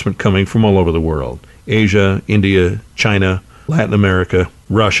investment coming from all over the world. Asia, India, China, Latin America,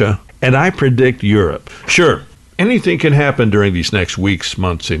 Russia, and I predict Europe. Sure, anything can happen during these next weeks,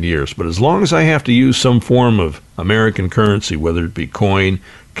 months, and years, but as long as I have to use some form of American currency, whether it be coin,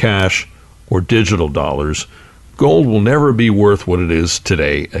 cash, or digital dollars, gold will never be worth what it is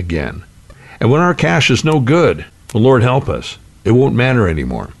today again. And when our cash is no good, the Lord help us, it won't matter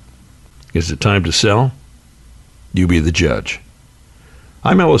anymore. Is it time to sell? You be the judge.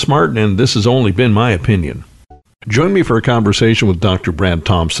 I'm Ellis Martin, and this has only been my opinion. Join me for a conversation with Dr. Brad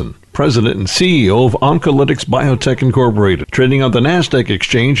Thompson, President and CEO of Oncolytics Biotech Incorporated, trading on the NASDAQ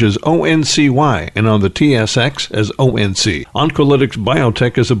exchange as ONCY and on the TSX as ONC. Oncolytics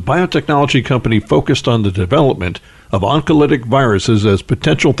Biotech is a biotechnology company focused on the development of oncolytic viruses as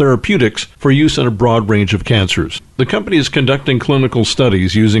potential therapeutics for use in a broad range of cancers. The company is conducting clinical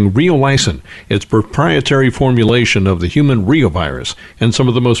studies using Reolysin, its proprietary formulation of the human reovirus, and some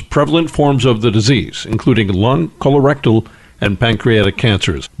of the most prevalent forms of the disease, including lung, colorectal, and pancreatic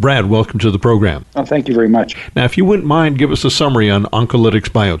cancers. Brad, welcome to the program. Oh, thank you very much. Now, if you wouldn't mind, give us a summary on Oncolytics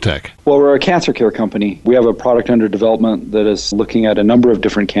Biotech. Well, we're a cancer care company. We have a product under development that is looking at a number of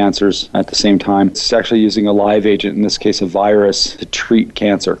different cancers at the same time. It's actually using a live agent, in this case a virus, to treat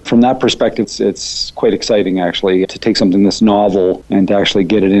cancer. From that perspective, it's quite exciting, actually, to take something this novel and to actually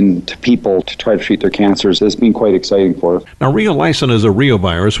get it into people to try to treat their cancers has been quite exciting for us. Now, Reolysin is a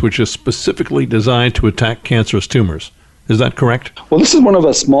reovirus which is specifically designed to attack cancerous tumors. Is that correct? Well, this is one of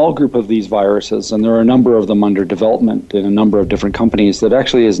a small group of these viruses, and there are a number of them under development in a number of different companies that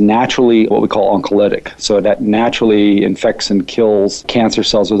actually is naturally what we call oncolytic. So that naturally infects and kills cancer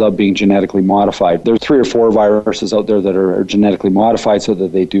cells without being genetically modified. There are 3 or 4 viruses out there that are genetically modified so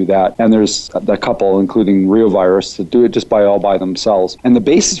that they do that. And there's a couple, including reovirus, that do it just all by themselves. And the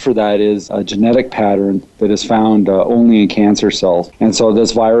basis for that is a genetic pattern that is found only in cancer cells. And so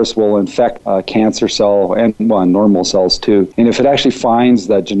this virus will infect a cancer cell and normal cells too. And if it actually finds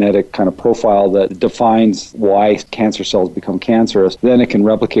that genetic kind of profile that defines why cancer cells become cancerous, then it can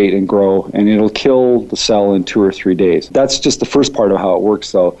replicate and grow, and it'll kill the cell in 2 or 3 days. That's just the first part of how it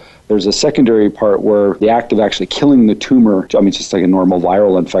works, though. There's a secondary part where the act of actually killing the tumor, just like a normal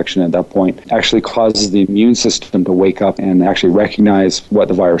viral infection at that point, actually causes the immune system to wake up and actually recognize what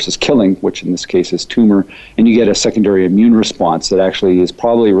the virus is killing, which in this case is tumor, and you get a secondary immune response that actually is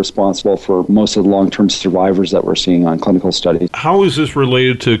probably responsible for most of the long-term survivors that we're seeing on clinical studies. How is this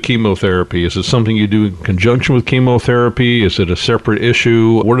related to chemotherapy? Is it something you do in conjunction with chemotherapy? Is it a separate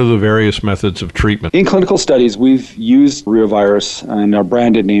issue? What are the various methods of treatment? In clinical studies, we've used reovirus, and our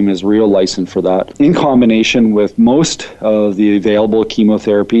branded name is Reolysin for that, in combination with most of the available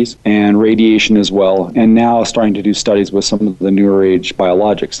chemotherapies and radiation as well, and now starting to do studies with some of the newer age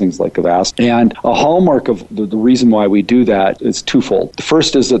biologics, things like Avast. And a hallmark of the reason why we do that is twofold. The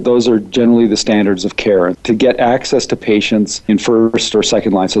first is that those are generally the standards of care. To get access to patients in first or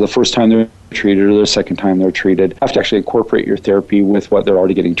second line, so the first time they're treated or the second time they're treated, have to actually incorporate your therapy with what they're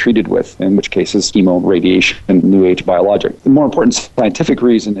already getting treated with, in which case is chemo, radiation, and new age biologic. The more important scientific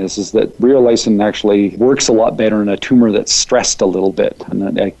reason is that Reolysin actually works a lot better in a tumor that's stressed a little bit.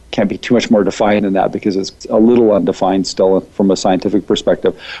 And I can't be too much more defined than that because it's a little undefined still from a scientific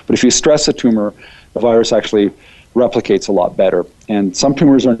perspective. But if you stress a tumor, the virus actually replicates a lot better. And some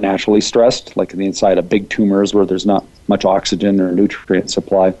tumors are naturally stressed, like in the inside of big tumors where there's not much oxygen or nutrient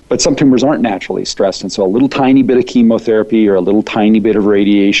supply. But some tumors aren't naturally stressed, and so a little tiny bit of chemotherapy or a little tiny bit of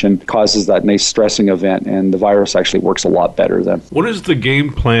radiation causes that nice stressing event, and the virus actually works a lot better then. What is the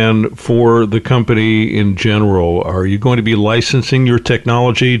game plan for the company in general? Are you going to be licensing your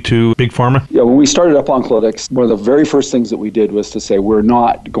technology to Big Pharma? Yeah, when we started up Oncolytics, one of the very first things that we did was to say we're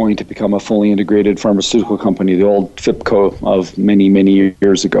not going to become a fully integrated pharmaceutical company, the old FIPCO of many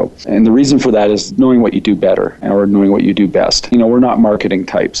years ago. And the reason for that is knowing what you do better or knowing what you do best. We're not marketing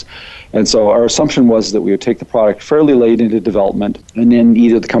types. And so our assumption was that we would take the product fairly late into development, and then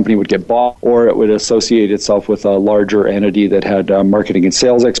either the company would get bought or it would associate itself with a larger entity that had marketing and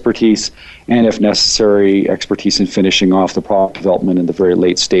sales expertise, and if necessary, expertise in finishing off the product development in the very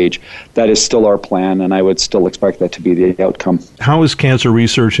late stage. That is still our plan, and I would still expect that to be the outcome. How has cancer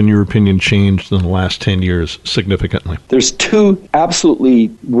research, in your opinion, changed in the last 10 years significantly? There's two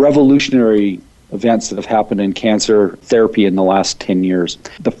absolutely revolutionary events that have happened in cancer therapy in the last 10 years.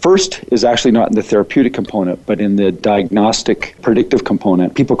 The first is actually not in the therapeutic component, but in the diagnostic predictive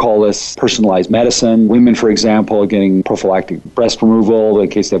component. People call this personalized medicine. Women, for example, are getting prophylactic breast removal in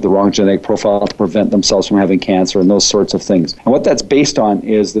case they have the wrong genetic profile to prevent themselves from having cancer and those sorts of things. And what that's based on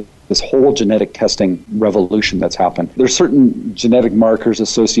is this whole genetic testing revolution that's happened. There's certain genetic markers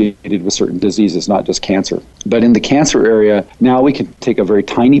associated with certain diseases, not just cancer. But in the cancer area, now we can take a very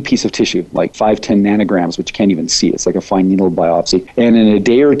tiny piece of tissue, like 5-10 nanograms, which you can't even see. It's like a fine needle biopsy. And in a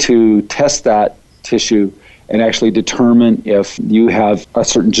day or two, test that tissue and actually determine if you have a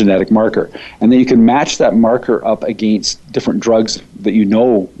certain genetic marker. And then you can match that marker up against different drugs that you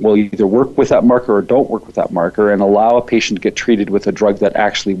know will either work with that marker or don't work with that marker, and allow a patient to get treated with a drug that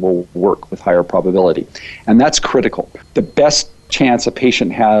actually will work with higher probability. And that's critical. The best chance a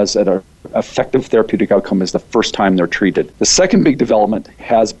patient has at an effective therapeutic outcome is the first time they're treated. The second big development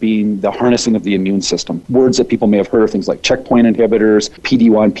has been the harnessing of the immune system. Words that people may have heard of, things like checkpoint inhibitors,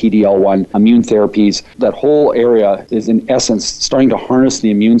 PD-1, PD-L1, immune therapies. That whole area is in essence starting to harness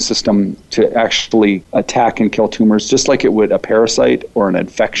the immune system to actually attack and kill tumors, just like it would a parasite or an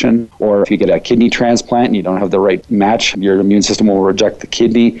infection, or if you get a kidney transplant and you don't have the right match, your immune system will reject the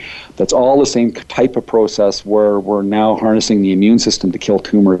kidney. That's all the same type of process where we're now harnessing the immune system to kill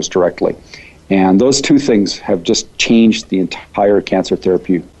tumors directly. And those two things have just changed the entire cancer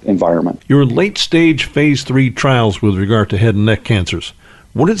therapy environment. Your late-stage phase 3 trials with regard to head and neck cancers,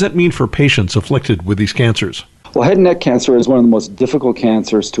 what does that mean for patients afflicted with these cancers? Well, head and neck cancer is one of the most difficult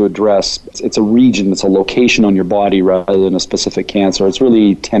cancers to address. It's a region, it's a location on your body rather than a specific cancer. It's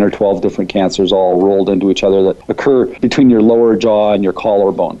really 10 or 12 different cancers all rolled into each other that occur between your lower jaw and your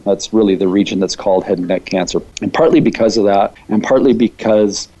collarbone. That's really the region that's called head and neck cancer. And partly because of that, and partly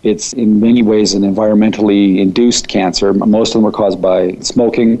because it's in many ways an environmentally induced cancer. Most of them are caused by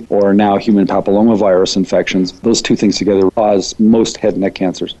smoking or now human papillomavirus infections. Those two things together cause most head and neck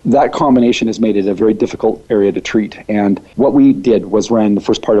cancers. That combination has made it a very difficult area to treat. And what we did was ran the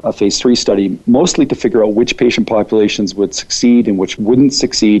first part of a phase 3 study, mostly to figure out which patient populations would succeed and which wouldn't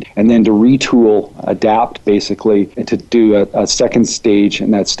succeed, and then to retool, adapt basically, and to do a second stage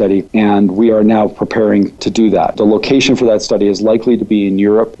in that study. And we are now preparing to do that. The location for that study is likely to be in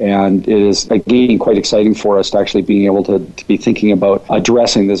Europe, and it is, again, quite exciting for us to actually being able to be thinking about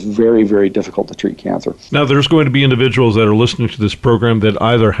addressing this very, very difficult to treat cancer. Now, there's going to be individuals that are listening to this program that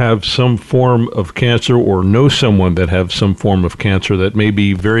either have some form of cancer or know someone that have some form of cancer that may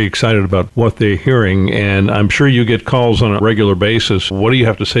be very excited about what they're hearing, and I'm sure you get calls on a regular basis. What do you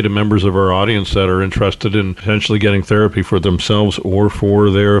have to say to members of our audience that are interested in potentially getting therapy for themselves or for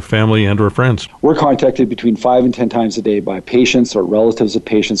their family and or friends? We're contacted between 5 and 10 times a day by patients or relatives of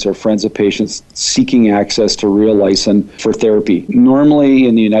patients or friends of patients seeking access to Reolysin for therapy. Normally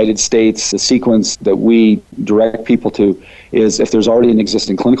in the United States, the sequence that we direct people to is if there's already an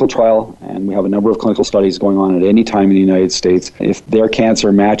existing clinical trial, and we have a number of clinical studies going on at any time in the United States, if their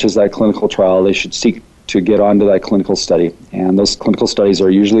cancer matches that clinical trial, they should seek to get onto that clinical study. And those clinical studies are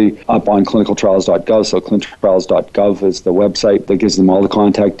usually up on clinicaltrials.gov. So clinicaltrials.gov is the website that gives them all the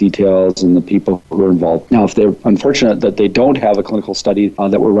contact details and the people who are involved. Now, if they're unfortunate that they don't have a clinical study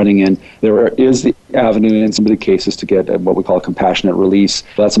that we're running in, there is the avenue in some of the cases to get what we call a compassionate release.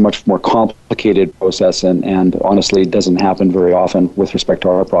 That's a much more complicated process and honestly doesn't happen very often with respect to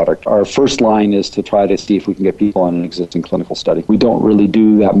our product. Our first line is to try to see if we can get people on an existing clinical study. We don't really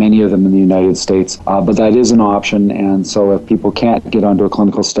do that many of them in the United States, but that is an option. And so if people can't get onto a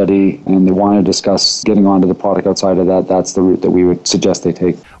clinical study and they want to discuss getting onto the product outside of that, that's the route that we would suggest they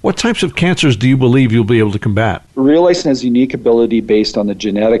take. What types of cancers do you believe you'll be able to combat? Reolysin has unique ability based on the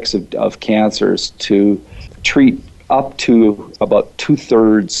genetics of cancers to treat up to about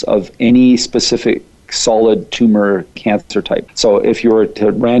 2/3 of any specific solid tumor cancer type. So if you were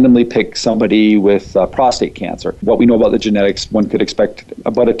to randomly pick somebody with prostate cancer, what we know about the genetics, one could expect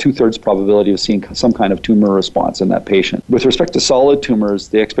about a 2/3 probability of seeing some kind of tumor response in that patient. With respect to solid tumors,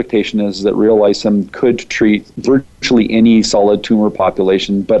 the expectation is that Reolysin could treat virtually any solid tumor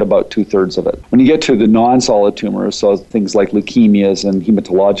population, but about 2/3 of it. When you get to the non-solid tumors, so things like leukemias and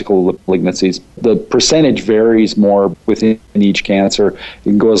hematological malignancies, the percentage varies more within each cancer. It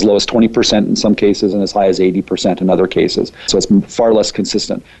can go as low as 20% in some cases and as high as 80% in other cases. So it's far less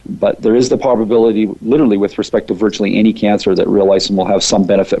consistent. But there is the probability, literally with respect to virtually any cancer, that Reolysin will have some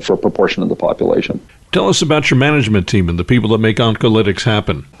benefit for a proportion of the population. Tell us about your management team and the people that make Oncolytics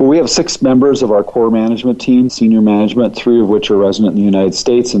happen. Well, we have 6 members of our core management team, senior management, 3 of which are resident in the United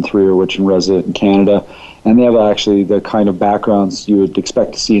States and 3 of which are resident in Canada. And they have actually the kind of backgrounds you would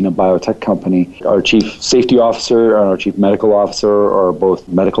expect to see in a biotech company. Our chief safety officer and our chief medical officer are both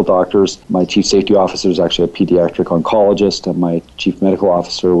medical doctors. My chief safety officer is actually a pediatric oncologist, and my chief medical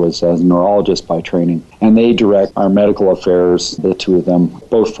officer was a neurologist by training. And they direct our medical affairs, the 2 of them,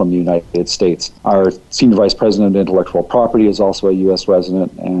 both from the United States. Our senior vice president of intellectual property is also a U.S.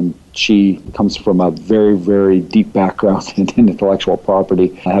 resident, and she comes from a very, very deep background in intellectual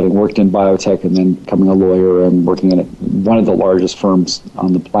property, having worked in biotech and then becoming a lawyer and working in one of the largest firms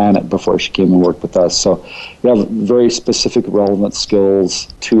on the planet before she came and worked with us. So we have very specific, relevant skills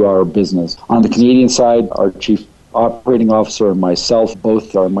to our business. On the Canadian side, our chief operating officer and myself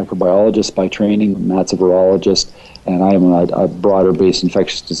both are microbiologists by training. Matt's a virologist, and I am a broader-based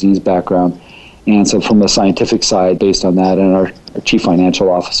infectious disease background. And so from the scientific side, based on that, and our chief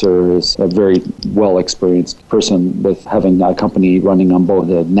financial officer is a very well-experienced person with having a company running on both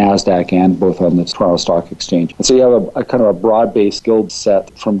the NASDAQ and both on the Toronto Stock Exchange. And so you have a kind of a broad-based skill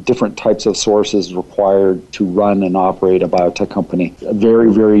set from different types of sources required to run and operate a biotech company. A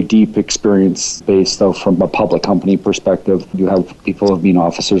very, very deep experience based, though, from a public company perspective. You have people who have been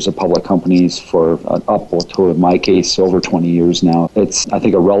officers of public companies for up to, in my case, over 20 years now. It's, I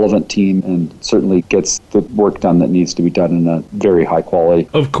think, a relevant team and certainly gets the work done that needs to be done in a very high quality.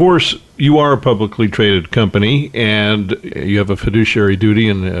 Of course, you are a publicly traded company, and you have a fiduciary duty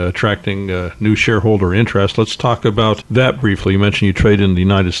in attracting new shareholder interest. Let's talk about that briefly. You mentioned you trade in the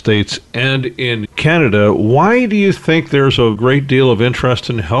United States and in Canada. Why do you think there's a great deal of interest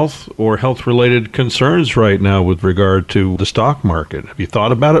in health or health-related concerns right now with regard to the stock market? Have you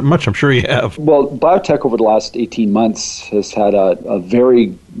thought about it much? I'm sure you have. Well, biotech over the last 18 months has had a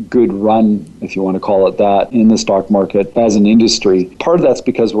very good run, if you want to call it that, in the stock market as an industry. Part of that's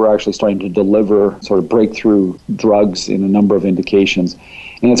because we're actually starting to deliver sort of breakthrough drugs in a number of indications.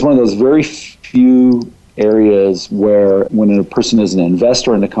 And it's one of those very few areas where when a person is an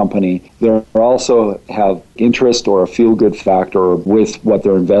investor in a company, they also have interest or a feel-good factor with what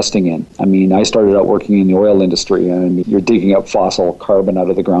they're investing in. I mean, I started out working in the oil industry, and you're digging up fossil carbon out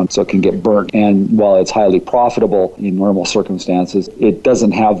of the ground so it can get burnt. And while it's highly profitable in normal circumstances, it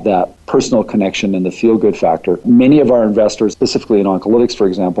doesn't have that personal connection and the feel-good factor. Many of our investors, specifically in Oncolytics, for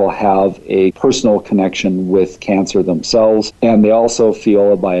example, have a personal connection with cancer themselves, and they also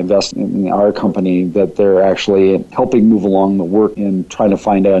feel by investing in our company that they're actually helping move along the work in trying to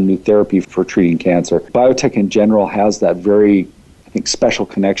find out a new therapy for treating cancer. Biotech in general has that very, I think, special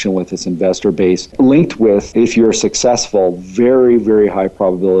connection with its investor base, linked with, if you're successful, very, very high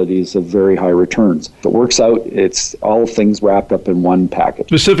probabilities of very high returns. If it works out, it's all things wrapped up in one package.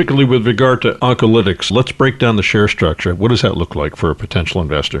 Specifically with regard to Oncolytics, let's break down the share structure. What does that look like for a potential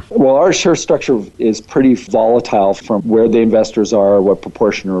investor? Well, our share structure is pretty volatile from where the investors are, what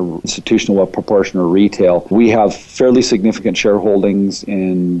proportion are institutional, what proportion are retail. We have fairly significant shareholdings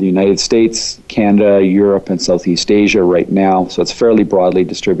in the United States, Canada, Europe, and Southeast Asia right now, so it's fairly broadly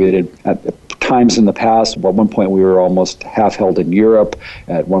distributed. times in the past. At one point, we were almost half held in Europe.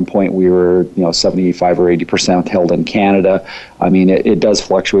 At one point, we were 75 or 80% held in Canada. I mean, it does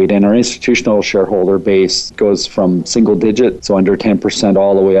fluctuate. And our institutional shareholder base goes from single digit, so under 10%,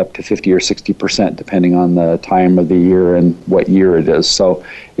 all the way up to 50 or 60%, depending on the time of the year and what year it is. So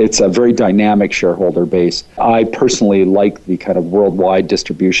it's a very dynamic shareholder base. I personally like the kind of worldwide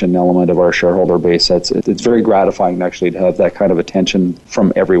distribution element of our shareholder base. It's very gratifying, actually, to have that kind of attention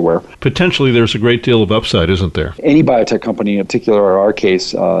from everywhere. Potentially, there's a great deal of upside, isn't there? Any biotech company, in particular, our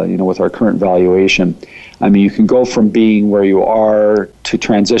case, with our current valuation, I mean, you can go from being where you are to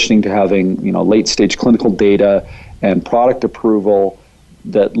transitioning to having, late-stage clinical data and product approval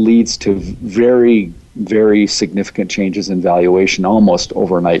that leads to very, very significant changes in valuation almost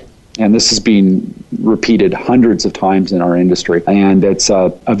overnight. And this has been repeated hundreds of times in our industry. And it's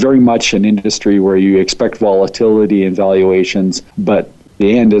a very much an industry where you expect volatility in valuations, but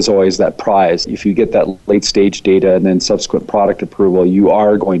the end is always that prize. If you get that late stage data and then subsequent product approval, you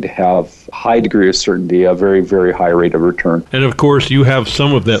are going to have a high degree of certainty, a very, very high rate of return. And of course, you have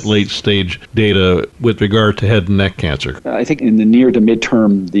some of that late stage data with regard to head and neck cancer. I think in the near to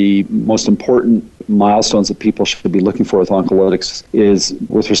midterm, the most important milestones that people should be looking for with Oncolytics is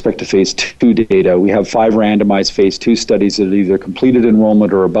with respect to phase 2 data. We have 5 randomized phase 2 studies that have either completed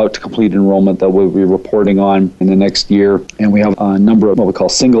enrollment or about to complete enrollment that we'll be reporting on in the next year. And we have a number of what we call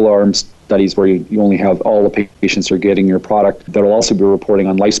single-arm studies where you only have all the patients are getting your product. That'll also be reporting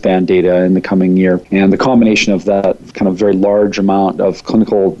on lifespan data in the coming year. And the combination of that kind of very large amount of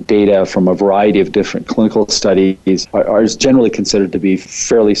clinical data from a variety of different clinical studies is generally considered to be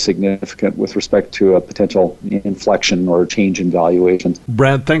fairly significant with respect to a potential inflection or change in valuations.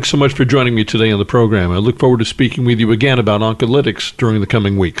 Brad, thanks so much for joining me today on the program. I look forward to speaking with you again about Oncolytics during the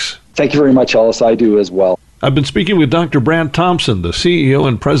coming weeks. Thank you very much, Ellis. I do as well. I've been speaking with Dr. Brad Thompson, the CEO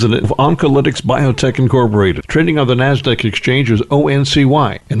and president of Oncolytics Biotech Incorporated, trading on the NASDAQ exchange as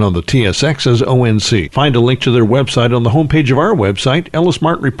ONCY and on the TSX as ONC. Find a link to their website on the homepage of our website,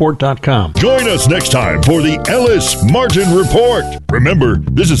 ellismartinreport.com. Join us next time for the Ellis Martin Report. Remember,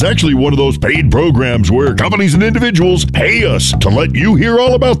 this is actually one of those paid programs where companies and individuals pay us to let you hear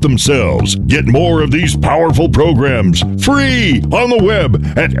all about themselves. Get more of these powerful programs free on the web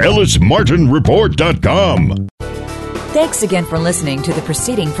at ellismartinreport.com. Thanks again for listening to the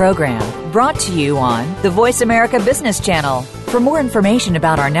preceding program, brought to you on the Voice America Business Channel. For more information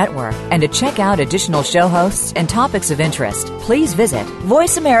about our network and to check out additional show hosts and topics of interest, please visit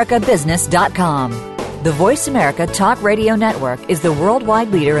voiceamericabusiness.com. The Voice America Talk Radio Network is the worldwide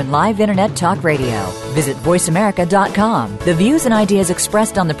leader in live Internet talk radio. Visit voiceamerica.com. The views and ideas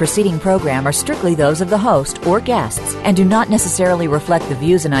expressed on the preceding program are strictly those of the host or guests and do not necessarily reflect the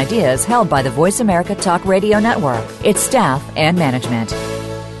views and ideas held by the Voice America Talk Radio Network, its staff, and management.